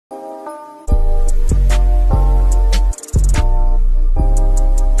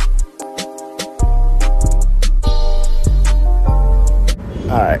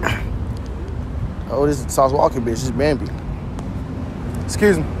this is Sauce Walker bitch. This is Bambi.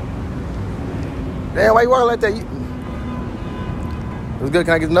 Excuse me. Damn, why you walking like that? It was good.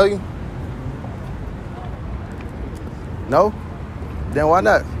 Can I get to know you? No? Then why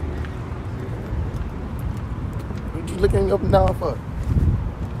not? What you looking me up and down for?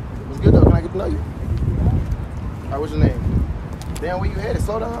 What's good though? Can I get to know you? Alright, what's your name? Damn, where you headed?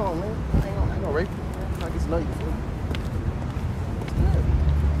 Slow down, man. I ain't gonna rape you. Can I get to know you? What's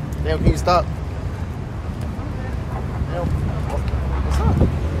good? Damn, can you stop? Damn, what's up?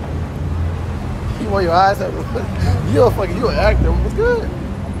 You want your eyes at me? You an actor. What's good?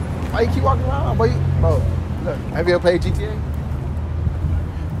 Why you keep walking around? Bro, look, have you ever played GTA?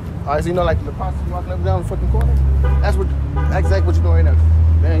 Alright, so you know like the process you walking up and down the fucking corner? That's exactly what you're doing right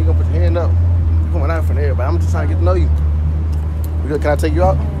now. Man, you gonna put your hand up. You're coming out in front of everybody. I'm just trying to get to know you. You good? Can I take you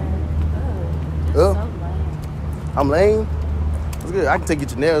out? So I'm lame. What's good? I can take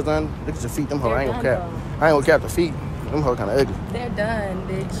your nails done. Look at your feet. Them hoes, I ain't gonna cap. I ain't gonna cap the feet. Them hoes kinda ugly. They're done,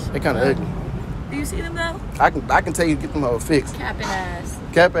 bitch. They kinda ugly. Do you see them though? I can tell you to get them hoes fixed. Capping ass.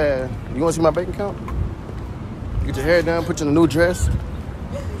 Cap ass. You wanna see my bank account? Get your hair done, put you in a new dress.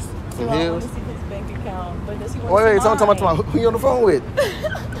 Some I heels. want to see his bank account, but does he want Wait, to see talking about who you on the phone with?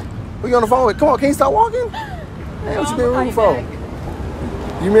 Who you on the phone with? Come on, can you stop walking? Hey, what you being rude for?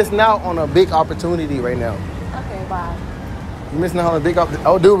 You missing out on a big opportunity right now. Okay, bye. You missing out on a big opportunity.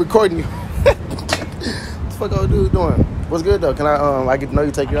 Oh, dude, recording you. What the fuck old dude doing? What's good though? Can I get to know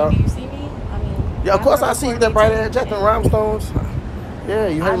you, take you out? Do you see me? I mean, Yeah, of course I see you, that bright ass Jack and Rhinestones. Yeah,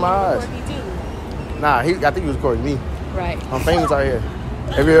 you hurt my eyes. Nah, I think he was recording me. Right. I'm famous out here.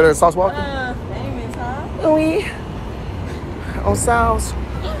 Have you heard of Sauce Walker? Famous, huh? Oui. On Sauce.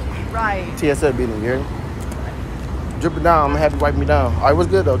 Right. TSL beating you, hear me? Drip it down. I'm gonna have you wipe me down. All right, what's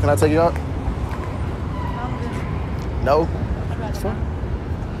good though? Can I take you out? No. I'd rather not.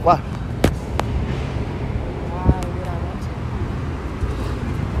 Why? Why would I want to?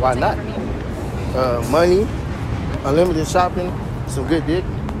 Why not? Take it from you. Money, unlimited shopping, some good dick.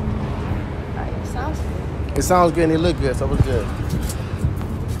 Right. Sounds good. It sounds good and it look good, so what's good?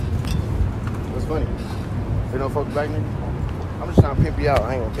 What's funny? You don't fuck back, nigga? I'm just trying to pimp you out.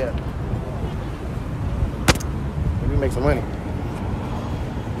 I ain't gonna cap. Maybe make some money.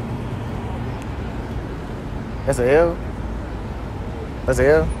 That's a L? That's a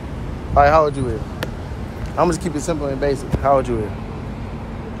L? All right, how old you is? I'm gonna just keep it simple and basic. How old you is?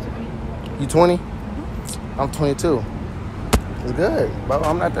 You 20? I'm 22. It's good, bro.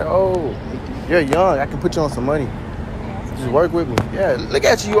 I'm not that old. You're young. I can put you on some money. Just work with me. Yeah, look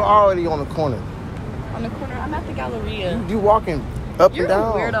at you. You're already on the corner. On the corner? I'm at the Galleria. You walking up You're and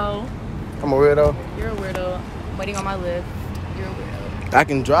down. You're a weirdo. I'm a weirdo. You're a weirdo. I'm waiting on my lift. You're a weirdo. I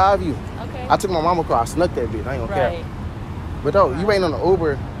can drive you. Okay. I took my mama's car. I snuck that bitch. I ain't gonna Right. cap. But though, you ain't on an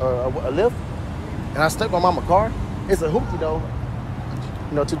Uber or a Lyft, and I snuck my mama's car. It's a hoopty though.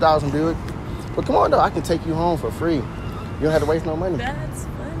 2000 Buick. But come on though, I can take you home for free. You don't have to waste no money. That's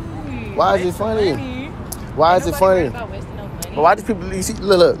funny. Why is it funny? Why is it funny? About wasting no money. But why these people? You see,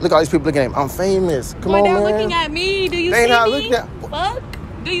 look, all these people looking at me. I'm famous. Come on, they're man. looking at me. Do you They see not me? looking at- Fuck.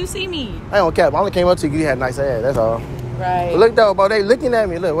 Do you see me? I ain't gonna cap. I only came up to you 'cause you had nice ass. That's all. Right. But look though, bro, they looking at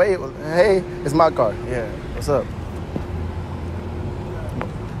me. Look, wait, hey, it's my car. Yeah, what's up?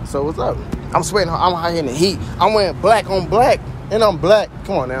 So what's up? I'm sweating. I'm out here in the heat. I'm wearing black on black, and I'm black.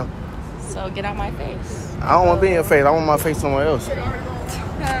 Come on now. So get out my face. I don't want to be in your face. I want my face somewhere else.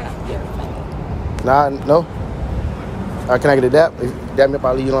 Nah, no. Can I get a dap? If you dap me up,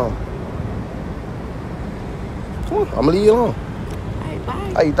 I'll leave you alone. Come on, I'm gonna leave you alone. Alright,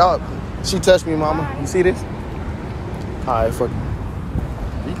 bye. How you thought? She touched me, mama. Bye. You see this? All right, fuck.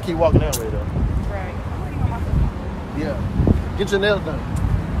 You can keep walking that way though. Right. Yeah. Get your nails done.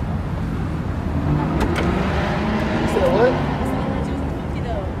 You said what?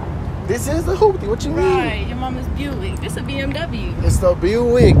 This is the hoopty. What you mean? Right. Your mama's Buick. This a BMW. It's the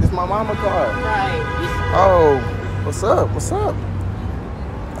Buick. This my mama car. Right. Oh, what's up? What's up?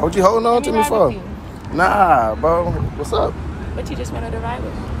 What you holding on to me for? Nah, bro. What's up? But you just wanted to ride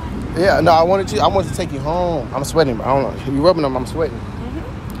with me. Yeah, no, I wanted to take you home. I'm sweating. I don't know. You rubbing them, I'm sweating.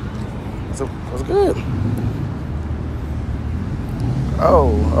 Mm-hmm. So what's good?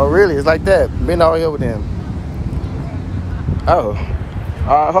 Oh, really? It's like that. Been all here with them. Oh.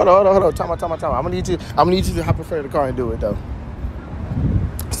 Hold on. Time out. I'm gonna need you to hop in front of the car and do it though.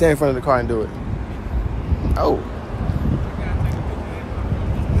 Stand in front of the car and do it. Oh.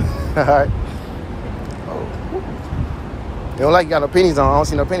 Alright. Oh. You don't like you got no pennies on. I don't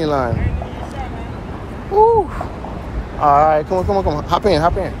see no penny line. Woo. Alright, come on. Hop in.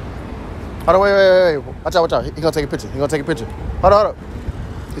 Hold on, wait. Watch out. He gonna take a picture. Hold up.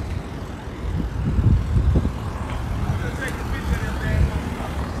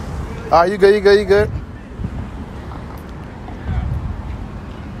 All right, you good, you good, you good.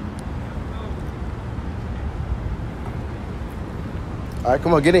 All right,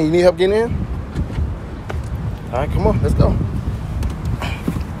 come on, get in. You need help getting in? All right, come on, let's go. All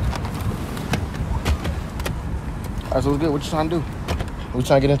right, so what's good? What you trying to do? What you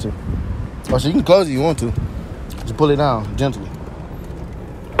trying to get into? Oh, so you can close it if you want to. Just pull it down gently.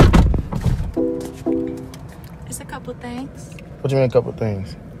 It's a couple things. What you mean a couple of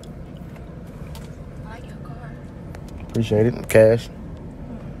things? I like your car. Appreciate it. Cash.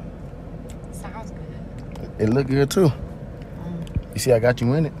 Sounds good. It look good too. You see I got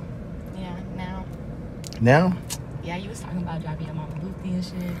you in it. Yeah, now. Now? Yeah, you was talking about driving your mama Luffy and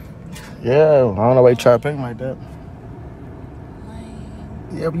shit. Yeah, I don't know why you try to pay me like that. Lame.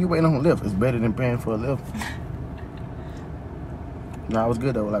 Yeah, but you waiting on a lift. It's better than paying for a lift. Nah, it was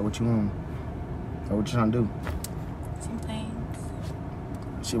good though. Like, what you want? Like, what you trying to do? Some things.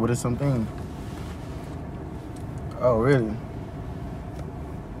 Shit, what is something? Oh, really?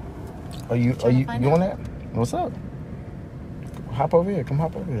 Are you doing that? What's up? Hop over here. Come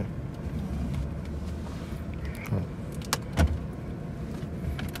hop over here.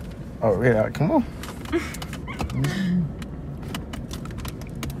 Oh, really? All right, come on.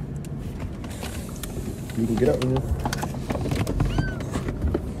 You can get up with me.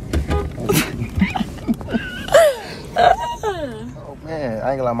 Oh, man.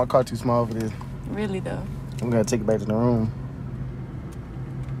 I ain't gonna lie. My car too small for this. Really, though? I'm gonna take it back to the room.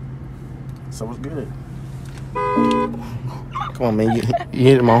 So what's good? Come on, man. You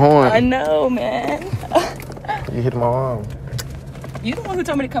hit my horn. I know, man. You hit my arm. You the one who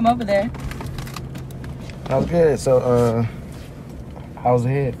told me to come over there. That was good. So, how was the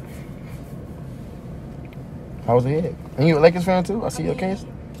head? How was the head? And you a Lakers fan too? I see your case.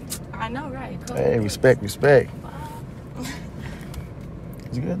 I know, right? Cool. Hey, respect. It's good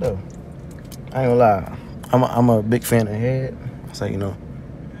though. I ain't gonna lie. I'm a big fan of head. So you know.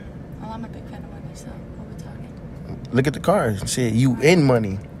 Oh, I'm a big fan of money, so what we talking? Look at the cars. Shit, you in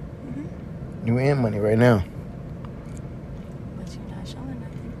money. Mm-hmm. You in money right now. But you're not showing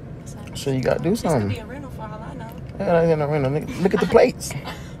nothing. So you gotta do something. This could be a rental for all I know. Yeah, I ain't no rental. Look at the plates.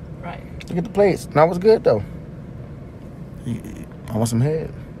 Right. Look at the plates. Now what's good though? I want some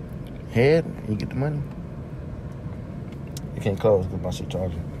head. Head, you get the money. You can't close because my shit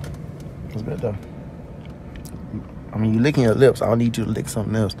charging. It's good though. I mean, you licking your lips. I don't need you to lick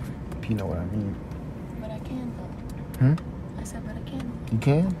something else. If you know what I mean. But I can though. Hmm? I said, but I can. You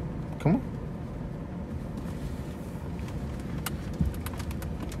can? Come on.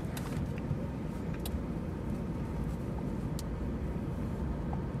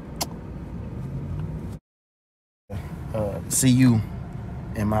 See you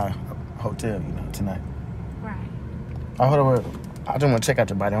in my hotel, you know, tonight. Right. Oh, hold on. I just want to check out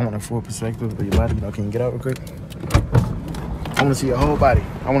your body. I want a full perspective of your body. You know, can you get out real quick? I want to see your whole body.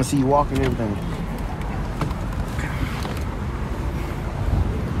 I want to see you walking and everything.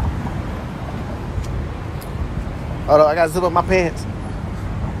 Hold on, I got to zip up my pants.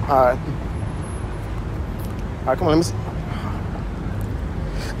 All right. All right, come on, let me see.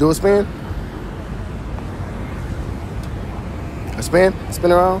 Do a spin. A spin?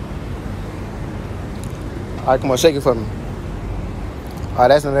 Spin around. All right, come on, shake it for me. All right,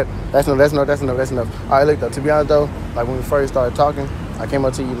 that's enough. All right, look though. To be honest though, like when we first started talking, I came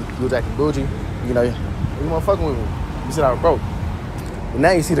up to you. You was acting bougie. You know, you weren't fucking with me. You said I was broke. But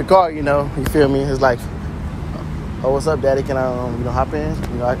now you see the car. You know, you feel me? It's like, oh, what's up, Daddy? Can I, hop in?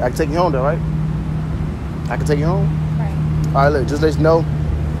 You know, I can take you home though, right? I can take you home. Right. All right, look. Just let you know,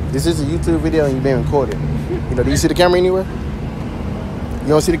 this is a YouTube video and you're being recorded. You know, do you see the camera anywhere? You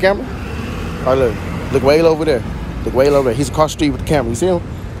don't see the camera? All right, look way over there. Look way over there. He's across the street with the camera. You see him?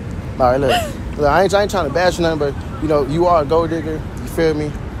 All right, look. I ain't trying to bash nothing, but, you know, you are a gold digger. You feel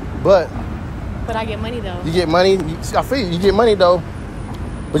me? But I get money, though. You get money. I feel you get money, though.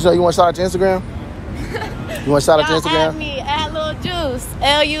 But, you know, you want to shout out your Instagram? You want to shout out your Instagram? Add me. Add Lil Juice.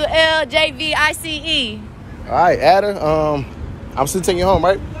 LULJVICE. All right, add her. I'm still taking you home,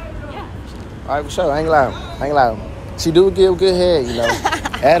 right? Yeah. All right, for sure. I ain't lying. She do give good head, you know.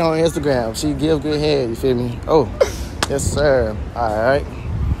 Add her on Instagram. She give good head, you feel me? Oh, yes, sir. All right.